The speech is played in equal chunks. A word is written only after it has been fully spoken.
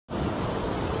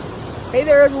Hey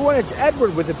there everyone, it's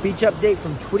Edward with a beach update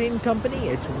from Twitty & Company.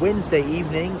 It's Wednesday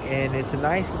evening and it's a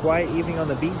nice quiet evening on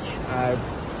the beach. I'm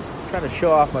trying to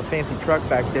show off my fancy truck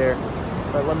back there,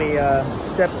 but let me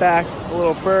step back a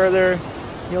little further.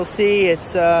 You'll see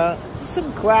it's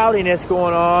some cloudiness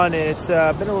going on, and it's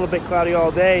been a little bit cloudy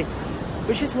all day.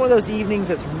 It's just one of those evenings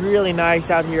that's really nice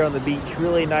out here on the beach,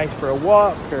 really nice for a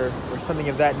walk or something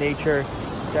of that nature.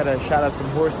 Got a shot of some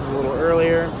horses a little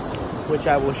earlier, which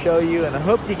I will show you, and I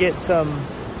hope to get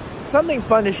something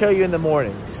fun to show you in the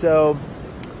morning. So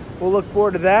we'll look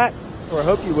forward to that, or I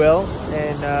hope you will,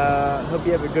 and hope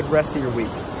you have a good rest of your week.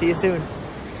 See you soon.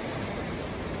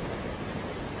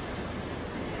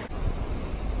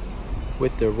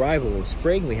 With the arrival of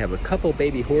spring, we have a couple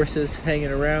baby horses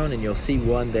hanging around, and you'll see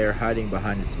one there hiding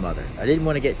behind its mother. I didn't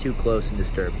want to get too close and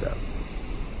disturb though.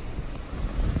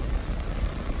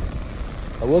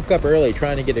 I woke up early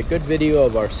trying to get a good video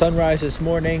of our sunrise this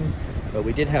morning, but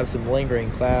we did have some lingering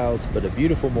clouds, but a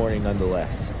beautiful morning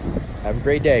nonetheless. Have a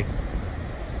great day.